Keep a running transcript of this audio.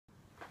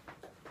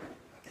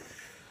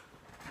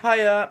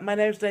Hi, my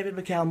name's David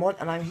McAlmont,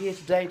 and I'm here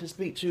today to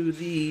speak to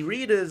the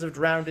readers of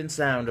Drowned in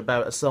Sound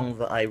about a song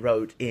that I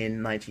wrote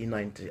in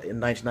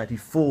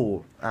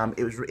 1994.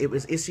 It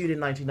was issued in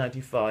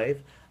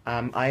 1995.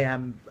 I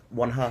am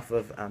one half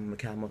of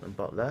McAlmont and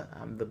Butler.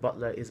 The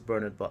Butler is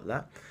Bernard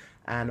Butler,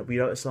 and we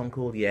wrote a song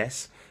called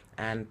Yes.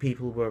 And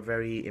people were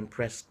very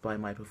impressed by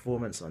my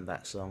performance on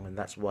that song, and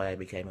that's why I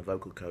became a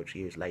vocal coach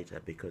years later.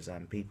 Because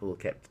people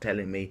kept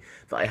telling me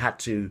that I had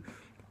to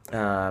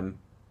um,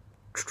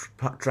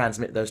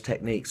 transmit those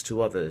techniques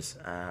to others,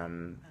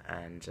 and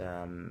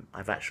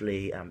I've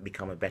actually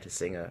become a better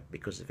singer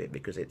because of it,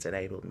 because it's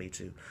enabled me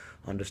to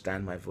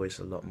understand my voice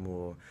a lot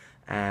more.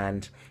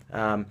 And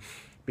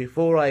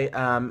before I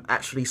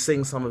actually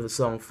sing some of the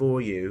song for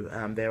you,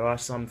 there are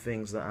some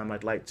things that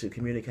I'd like to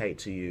communicate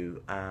to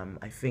you.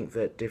 I think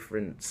that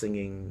different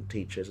singing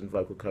teachers and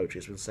vocal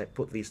coaches will say,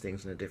 put these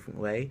things in a different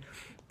way,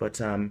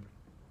 but I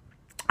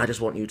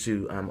just want you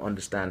to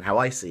understand how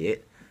I see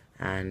it,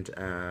 and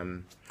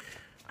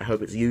I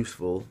hope it's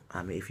useful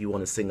if you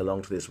want to sing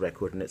along to this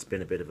record. And it's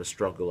been a bit of a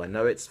struggle. I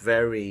know it's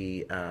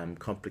very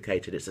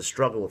complicated. It's a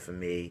struggle for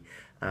me.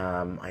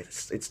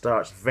 It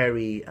starts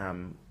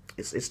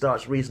it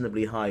starts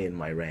reasonably high in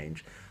my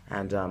range,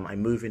 and I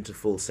move into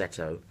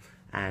falsetto,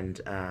 and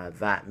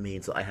that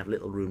means that I have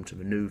little room to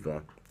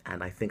maneuver.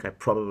 And I think I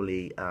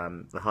probably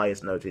the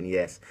highest note in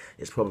Yes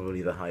is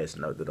probably the highest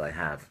note that I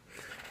have.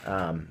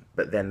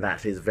 But then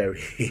that is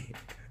very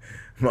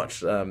much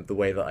the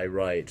way that I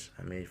write.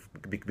 I mean,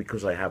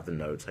 because I have the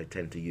notes, I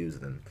tend to use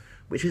them,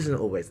 which isn't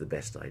always the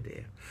best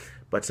idea.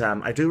 But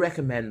I do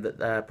recommend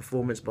that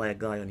performance by a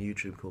guy on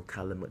YouTube called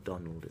Callum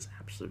MacDonald is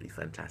absolutely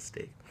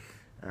fantastic.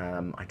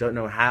 I don't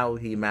know how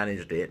he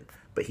managed it,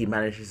 but he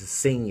manages to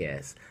sing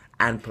Yes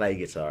and play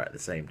guitar at the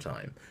same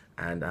time.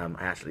 And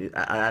I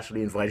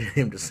actually invited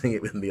him to sing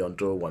it with me on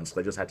tour once.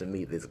 So I just had to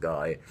meet this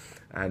guy,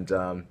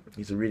 and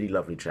he's a really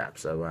lovely chap.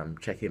 So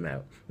check him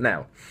out.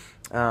 Now,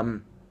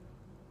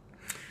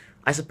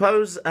 I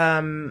suppose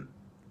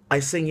I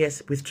sing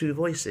Yes with two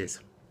voices.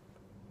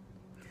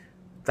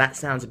 That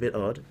sounds a bit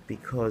odd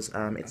because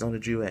it's not a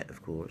duet,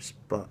 of course,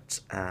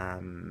 but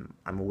I'm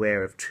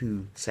aware of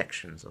two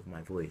sections of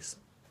my voice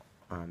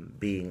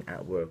being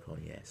at work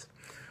on Yes.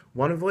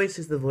 One voice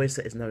is the voice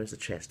that is known as the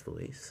chest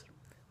voice,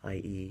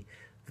 i.e.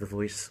 the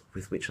voice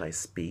with which I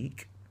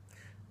speak.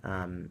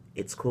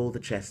 It's called the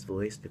chest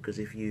voice because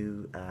if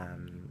you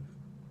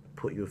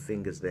put your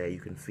fingers there, you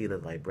can feel a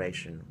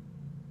vibration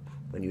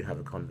when you have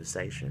a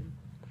conversation.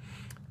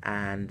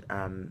 And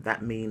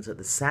that means that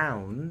the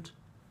sound,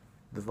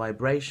 the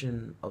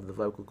vibration of the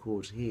vocal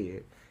cords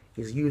here,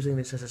 is using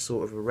this as a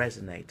sort of a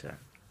resonator.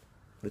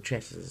 The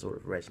chest is a sort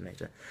of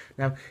resonator.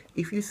 Now,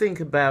 if you think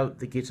about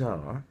the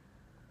guitar,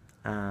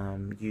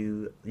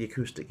 the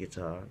acoustic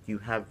guitar, you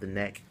have the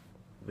neck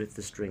with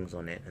the strings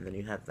on it, and then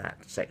you have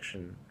that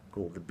section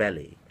called the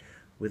belly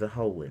with a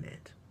hole in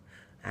it.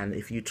 And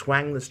if you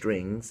twang the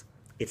strings,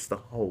 it's the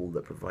hole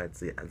that provides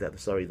the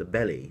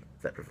belly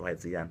that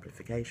provides the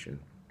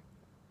amplification.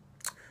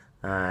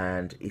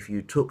 And if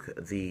you took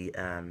the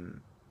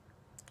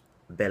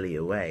belly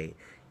away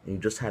and you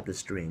just had the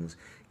strings,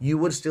 you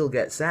would still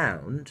get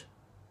sound,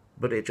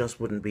 but it just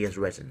wouldn't be as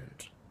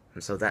resonant.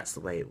 And so that's the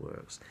way it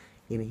works.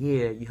 In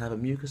here, you have a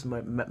mucous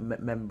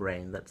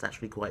membrane that's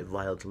actually quite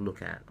vile to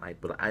look at,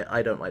 but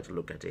I don't like to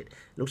look at it.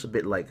 It looks a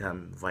bit like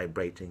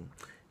vibrating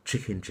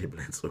chicken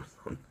giblets or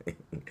something.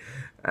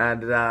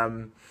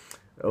 And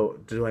oh,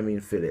 do I mean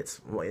fillets?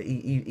 Well,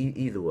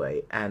 either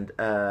way. And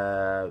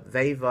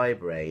they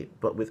vibrate,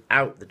 but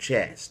without the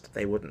chest,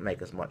 they wouldn't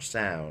make as much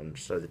sound.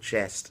 So the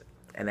chest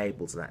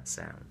enables that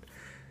sound.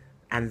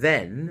 And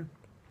then,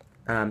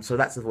 so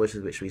that's the voice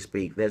with which we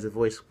speak. There's a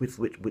voice with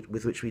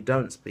which we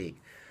don't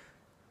speak.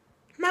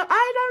 Now,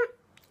 I don't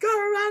go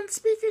around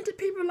speaking to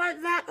people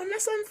like that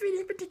unless I'm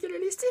feeling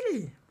particularly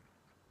silly.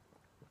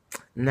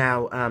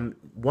 Now,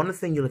 one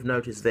thing you'll have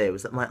noticed there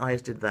was that my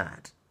eyes did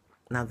that.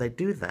 Now, they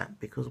do that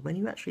because when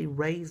you actually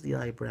raise the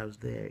eyebrows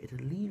there, it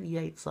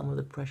alleviates some of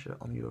the pressure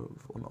on your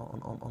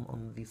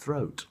on the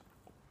throat.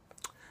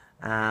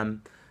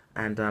 And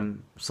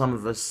some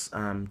of us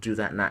do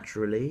that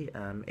naturally.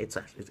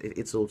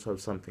 It's also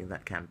something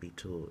that can be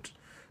taught.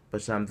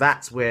 But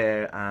that's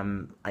where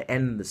I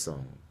end the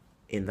song,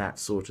 in that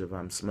sort of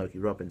Smokey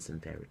Robinson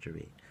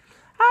territory.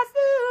 I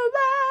feel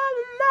well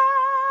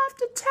enough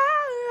to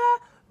tell you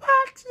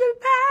what you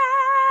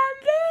can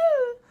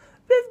do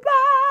with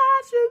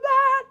what you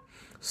want.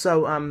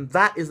 So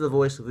that is the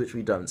voice with which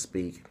we don't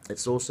speak.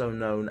 It's also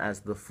known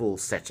as the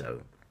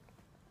falsetto.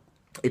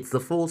 It's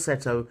the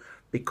falsetto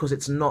because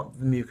it's not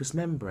the mucous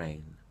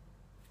membrane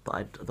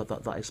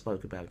that I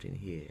spoke about in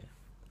here,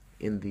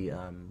 in the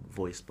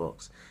voice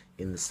box,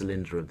 in the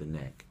cylinder of the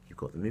neck. You've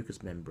got the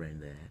mucous membrane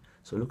there.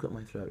 So look at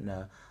my throat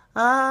now.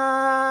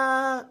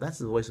 Ah, that's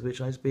the voice of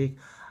which I speak.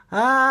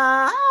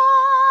 Ah,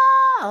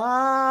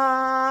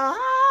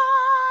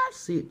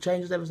 see it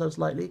changes ever so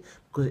slightly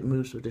because it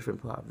moves to a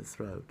different part of the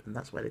throat, and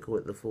that's why they call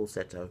it the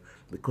falsetto,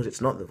 because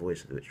it's not the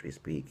voice with which we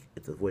speak,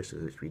 it's the voice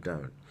with which we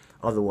don't.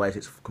 Otherwise,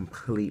 it's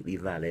completely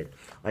valid.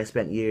 I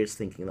spent years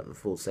thinking that the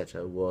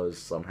falsetto was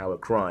somehow a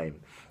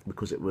crime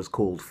because it was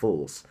called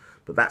false,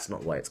 but that's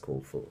not why it's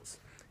called false.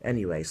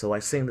 Anyway, so I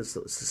sing the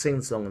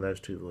song in those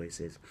two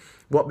voices.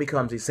 What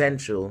becomes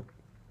essential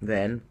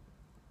then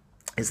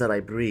is that I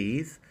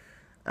breathe,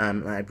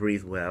 and I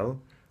breathe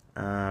well.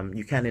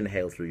 You can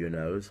inhale through your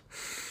nose,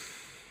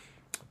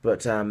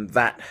 but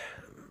that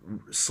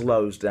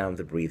slows down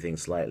the breathing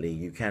slightly.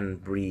 You can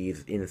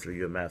breathe in through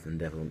your mouth in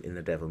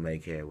the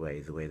devil-may-care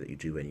way, the way that you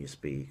do when you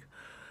speak.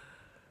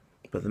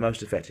 But the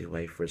most effective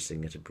way for a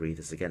singer to breathe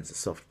is against the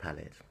soft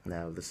palate.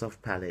 Now, the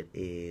soft palate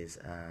is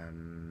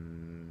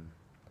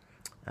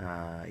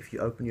if you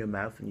open your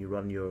mouth and you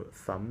run your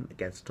thumb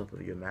against the top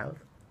of your mouth,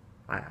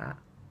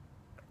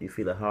 you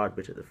feel a hard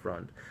bit at the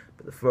front,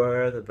 but the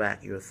further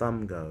back your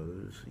thumb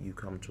goes, you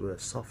come to a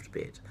soft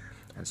bit.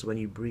 And so when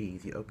you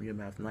breathe, you open your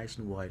mouth nice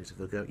and wide as if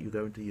you're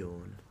going to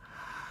yawn,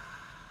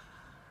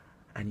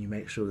 and you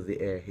make sure that the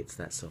air hits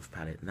that soft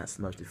palate, and that's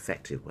the most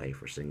effective way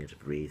for a singer to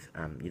breathe.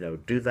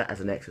 Do that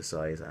as an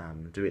exercise.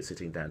 Do it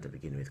sitting down to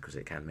begin with, because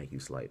it can make you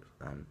slightly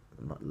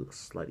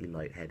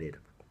lightheaded.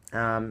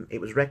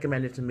 It was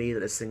recommended to me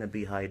that a singer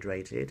be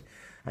hydrated,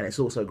 and it's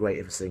also great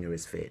if a singer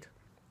is fit.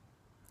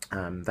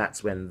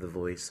 That's when the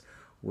voice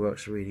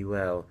works really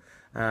well.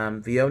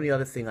 The only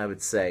other thing I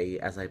would say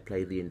as I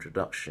play the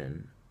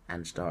introduction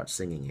and start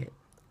singing it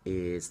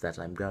is that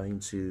I'm going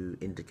to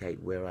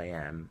indicate where I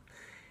am.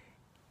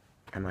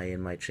 Am I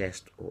in my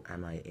chest or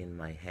am I in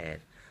my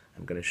head?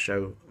 I'm going to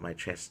show my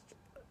chest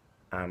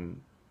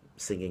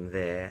singing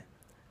there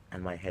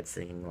and my head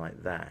singing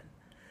like that.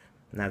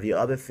 Now, the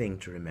other thing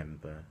to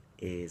remember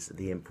is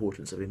the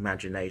importance of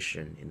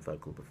imagination in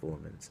vocal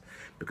performance,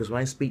 because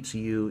when I speak to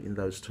you in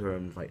those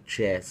terms like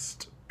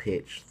chest,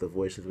 pitch, the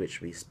voice with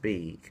which we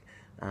speak,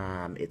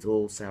 it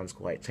all sounds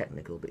quite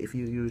technical, but if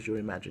you use your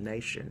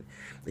imagination,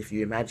 if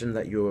you imagine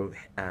that your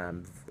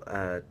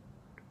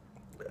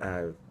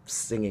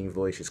singing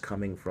voice is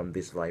coming from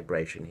this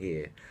vibration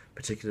here,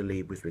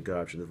 particularly with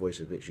regard to the voice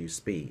with which you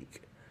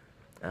speak,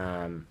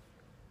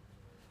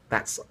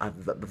 that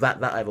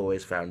I've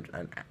always found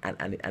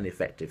an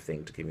effective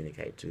thing to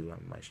communicate to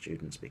my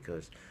students,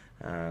 because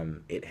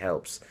it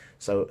helps.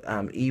 So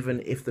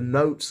even if the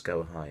notes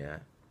go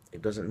higher,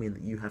 it doesn't mean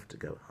that you have to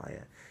go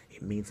higher.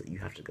 It means that you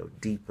have to go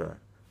deeper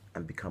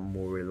and become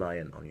more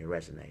reliant on your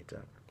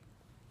resonator.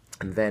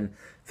 And then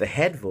the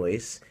head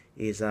voice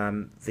is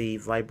the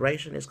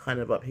vibration is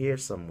kind of up here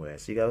somewhere.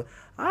 So you go,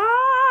 ah.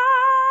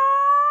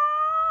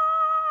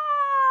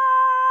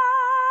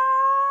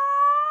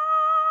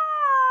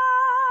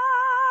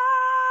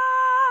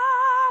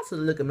 So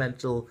the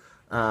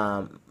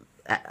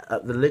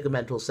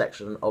ligamental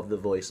section of the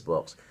voice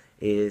box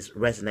is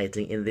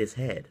resonating in this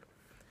head.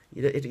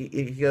 You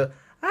go,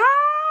 ah,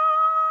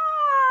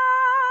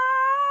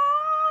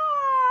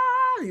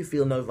 you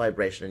feel no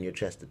vibration in your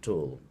chest at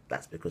all.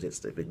 That's because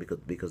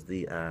because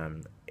the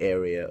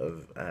area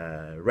of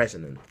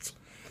resonance,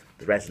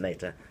 the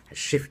resonator, has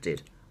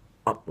shifted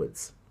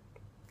upwards.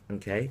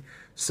 Okay,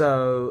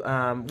 so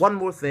one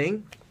more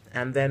thing,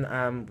 and then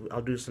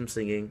I'll do some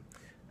singing.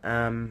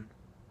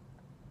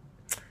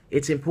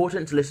 It's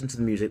important to listen to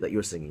the music that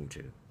you're singing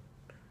to.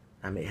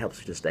 It helps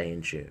you to stay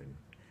in tune.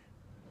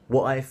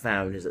 What I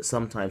found is that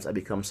sometimes I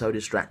become so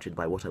distracted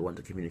by what I want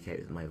to communicate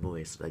with my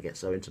voice that I get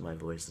so into my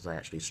voice that I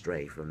actually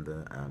stray from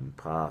the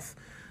path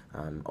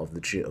of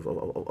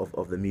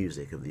the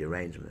music, of the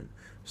arrangement.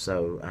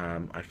 So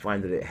I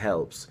find that it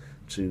helps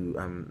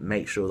to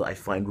make sure that I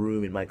find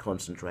room in my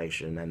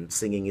concentration, and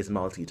singing is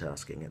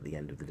multitasking at the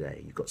end of the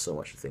day. You've got so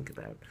much to think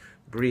about.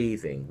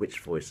 Breathing, which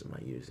voice am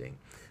I using?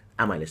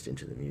 Am I listening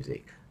to the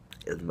music?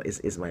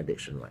 Is my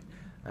diction right?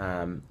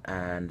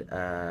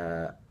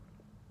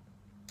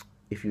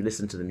 If you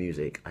listen to the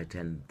music, I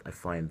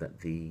find that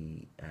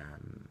the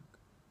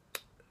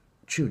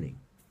tuning,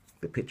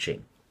 the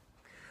pitching,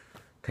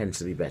 tends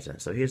to be better.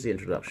 So here's the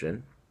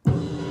introduction.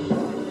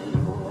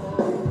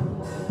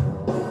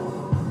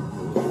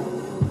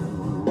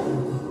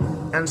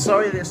 And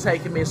sorry that it's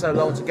taken me so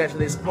long to get to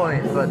this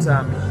point, but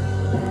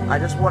I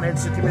just wanted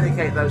to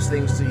communicate those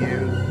things to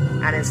you,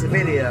 and it's a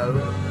video,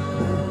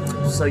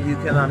 so you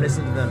can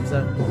listen to them.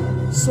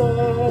 So,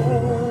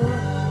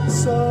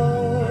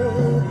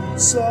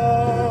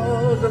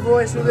 the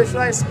voice with which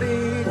I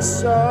speak,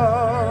 so.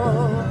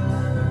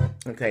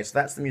 Okay, so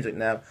that's the music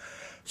now.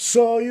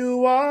 So you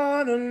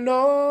wanna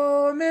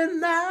know me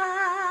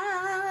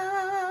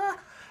now,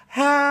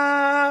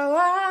 how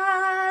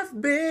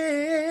I've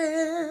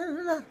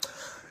been.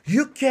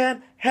 You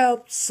can't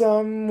help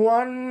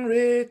someone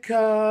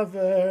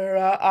recover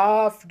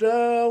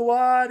after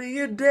what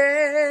you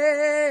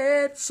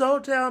did. So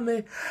tell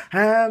me,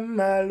 am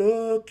I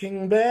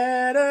looking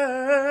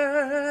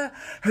better?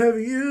 Have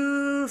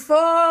you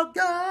forgot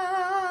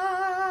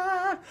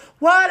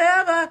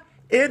whatever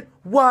it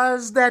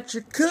was that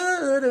you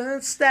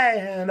couldn't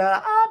stand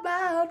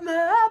about me,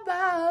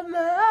 about me,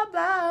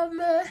 about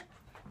me?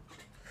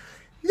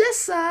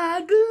 Yes,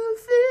 I do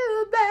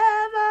feel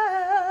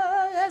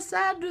better. Yes,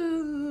 I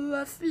do.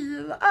 I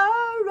feel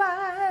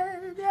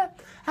alright. Yeah,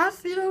 I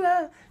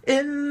feel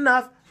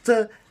enough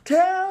to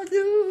tell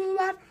you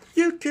what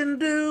you can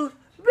do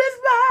with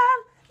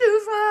what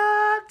you've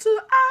got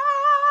to offer.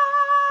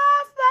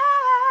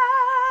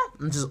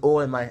 This is all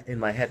in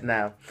my head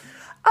now.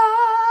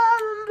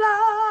 On and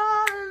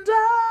on and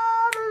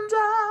on and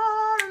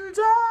on and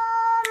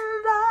on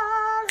and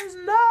on as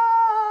no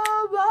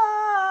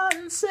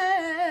one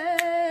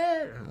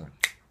said.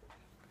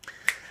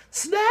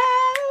 Slow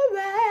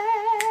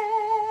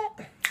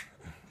it,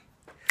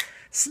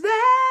 slow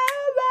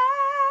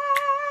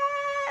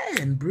it,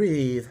 and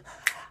breathe.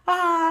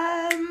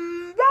 I'm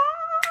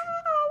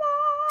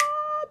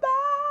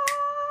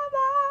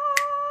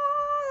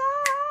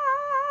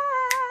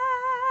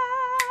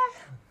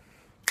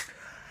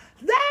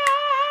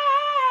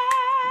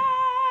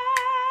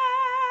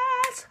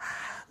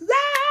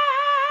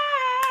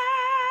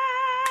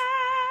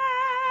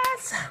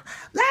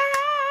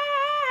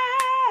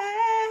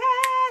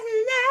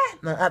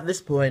Now, at this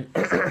point,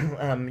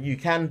 you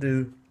can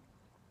do.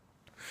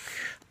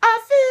 I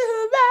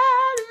feel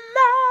well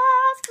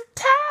enough to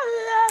tell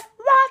you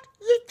what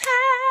you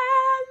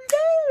can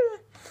do.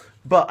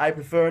 But I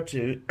prefer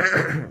to,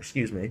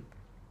 excuse me,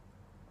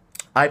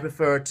 I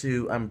prefer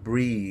to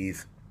breathe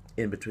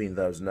in between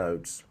those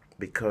notes,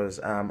 because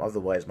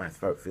otherwise my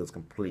throat feels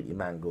completely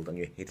mangled and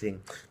you're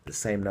hitting the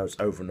same notes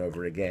over and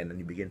over again and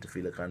you begin to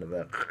feel a kind of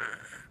a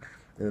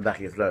in the back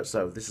of your throat.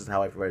 So this is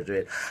how I prefer to do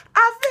it.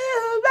 I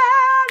feel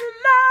bad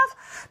enough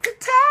to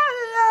tell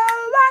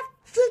you what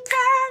you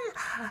can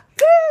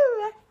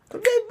do.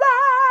 Be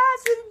bad,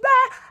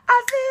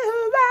 I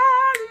feel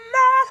bad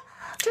enough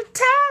to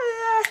tell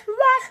you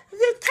what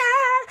you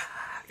can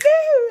do.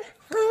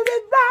 Be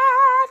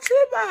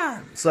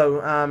bad. So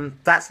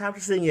that's how to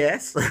sing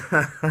Yes.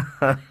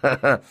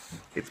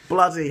 It's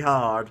bloody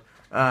hard,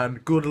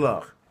 and good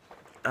luck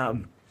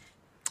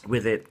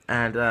with it,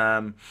 and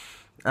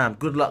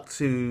good luck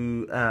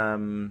to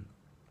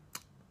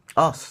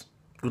us.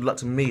 Good luck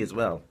to me as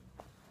well,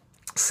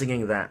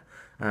 singing that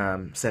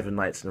 7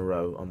 nights in a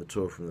row on the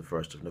tour from the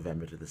 1st of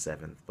November to the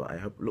 7th. But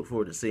I look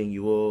forward to seeing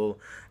you all,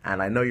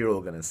 and I know you're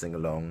all going to sing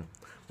along,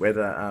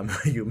 whether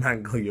you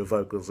mangle your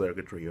vocal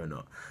circuitry or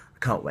not. I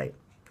can't wait.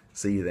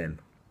 See you then.